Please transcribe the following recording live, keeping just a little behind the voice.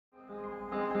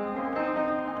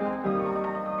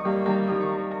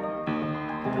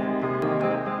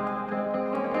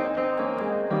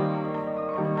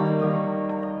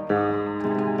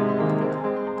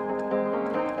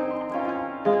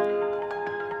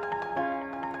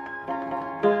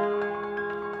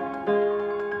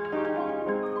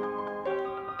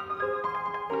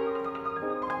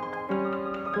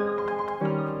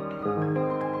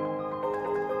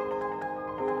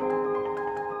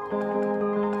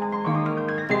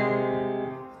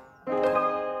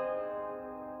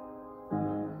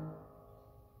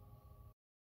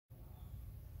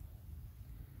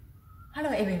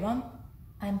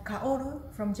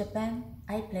From Japan,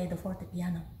 I play the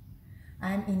Fortepiano.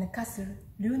 I'm in the Castle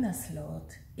Loenersloot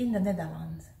in the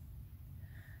Netherlands.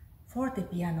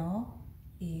 Fortepiano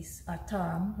is a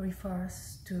term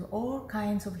refers to all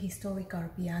kinds of historical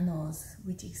pianos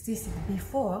which existed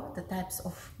before the types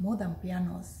of modern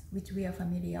pianos which we are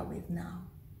familiar with now.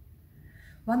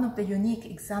 One of the unique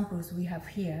examples we have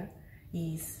here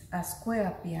is a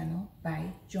square piano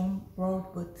by John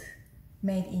Broadwood,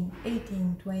 made in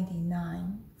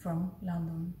 1829 from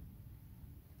London.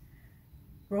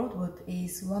 Broadwood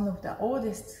is one of the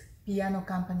oldest piano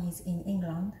companies in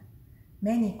England.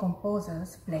 Many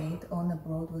composers played on a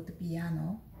Broadwood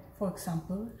piano, for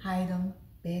example, Haydn,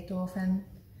 Beethoven,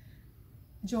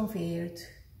 John Field,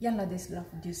 Jan Ladislav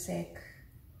Dussek,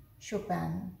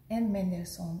 Chopin, and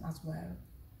Mendelssohn as well.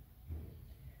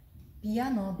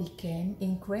 Piano became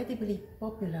incredibly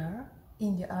popular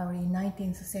in the early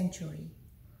 19th century.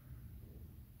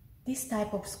 This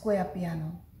type of square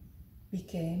piano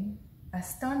became a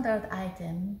standard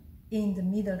item in the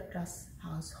middle-class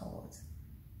households.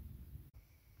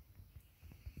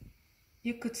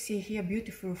 You could see here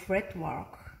beautiful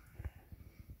fretwork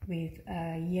with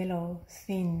a yellow,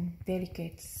 thin,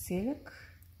 delicate silk.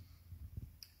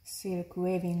 Silk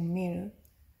weaving mill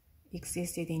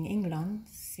existed in England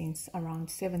since around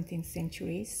 17th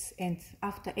centuries, and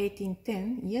after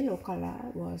 1810, yellow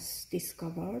color was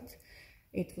discovered.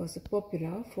 It was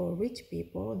popular for rich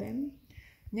people then.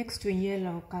 Next to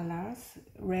yellow colors,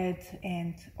 red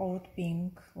and old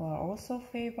pink were also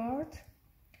favored.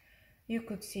 You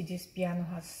could see this piano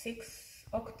has 6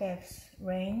 octaves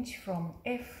range from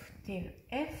F till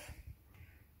F.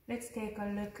 Let's take a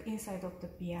look inside of the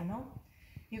piano.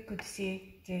 You could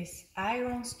see these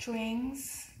iron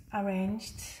strings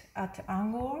arranged at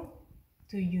angle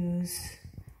to use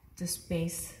the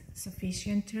space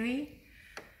sufficiently,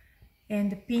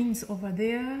 and the pins over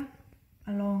there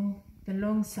along the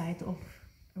long side of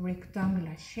a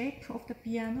rectangular shape of the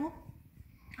piano.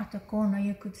 At the corner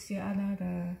you could see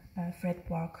another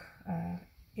fretwork.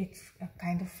 It's a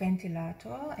kind of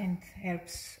ventilator and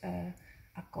helps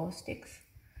acoustics.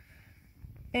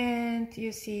 And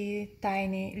you see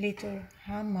tiny little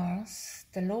hammers.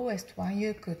 The lowest one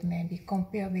you could maybe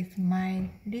compare with my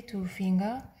little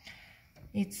finger.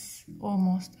 It's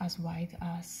almost as wide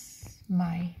as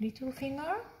my little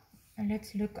finger. And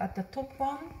let's look at the top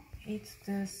one. It's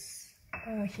this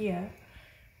here.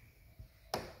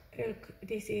 Look,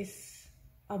 this is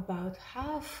about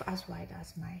half as wide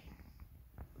as my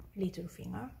little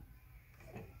finger.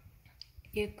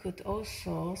 You could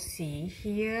also see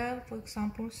here, for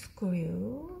example,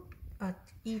 screw at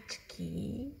each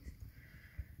key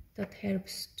that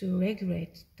helps to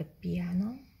regulate the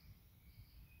piano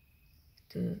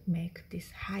to make this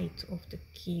height of the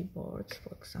keyboards,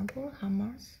 for example,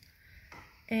 hammers,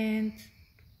 and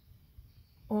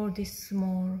all these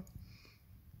small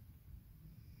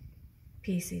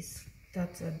pieces,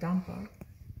 that's a damper.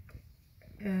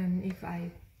 And if I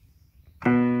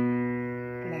play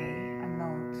a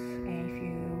note and if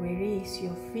you release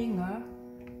your finger,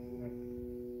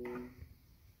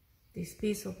 this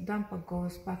piece of damper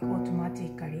goes back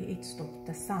automatically. It stops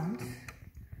the sound,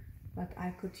 but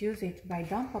I could use it by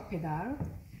damper pedal.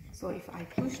 So if I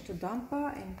push the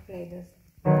damper and play the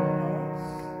notes,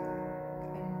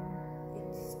 and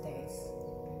it stays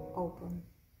open.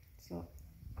 So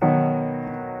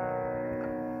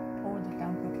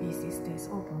this stays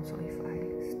open, so if I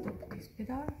stop this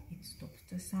pedal, it stops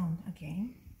the sound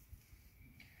again.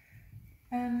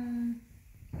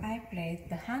 I played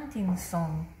the Hunting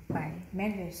Song by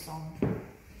Mendelssohn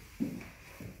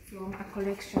from a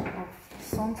collection of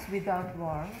songs without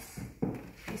words.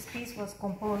 This piece was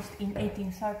composed in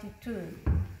 1832.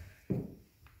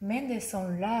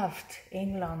 Mendelssohn loved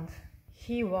England.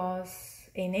 He was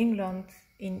in England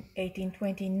in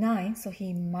 1829, so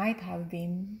he might have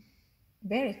been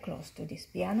very close to this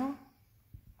piano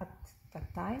at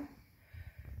that time.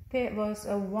 There was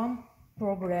one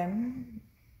problem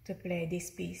to play this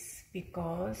piece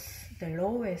because the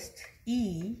lowest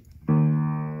E,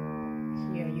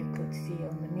 here you could see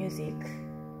on the music,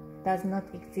 does not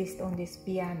exist on this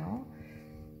piano.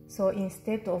 So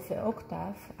instead of an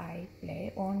octave, I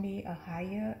play only a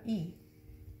higher E.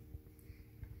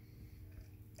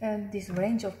 And this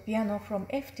range of piano from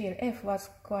F till F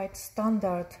was quite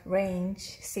standard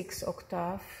range, 6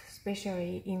 octave,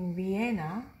 especially in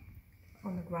Vienna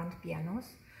on the grand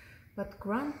pianos. But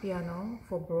grand piano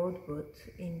for Broadwood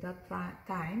in that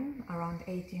time, around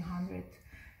 1800,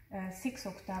 6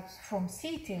 octaves from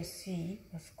C till C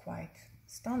was quite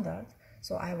standard.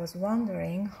 So I was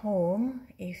wondering home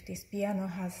if this piano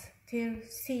has till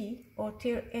C or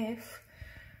till F.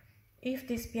 If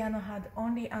this piano had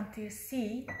only until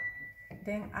C,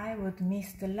 then I would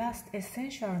miss the last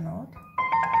essential note.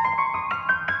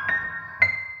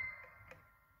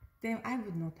 Then I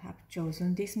would not have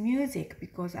chosen this music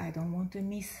because I don't want to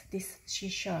miss this C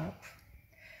sharp.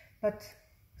 But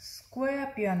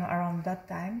square piano around that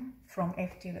time, from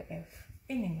F till F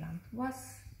in England, was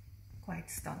quite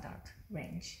standard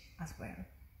range as well.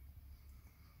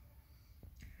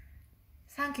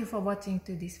 Thank you for watching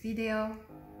to this video.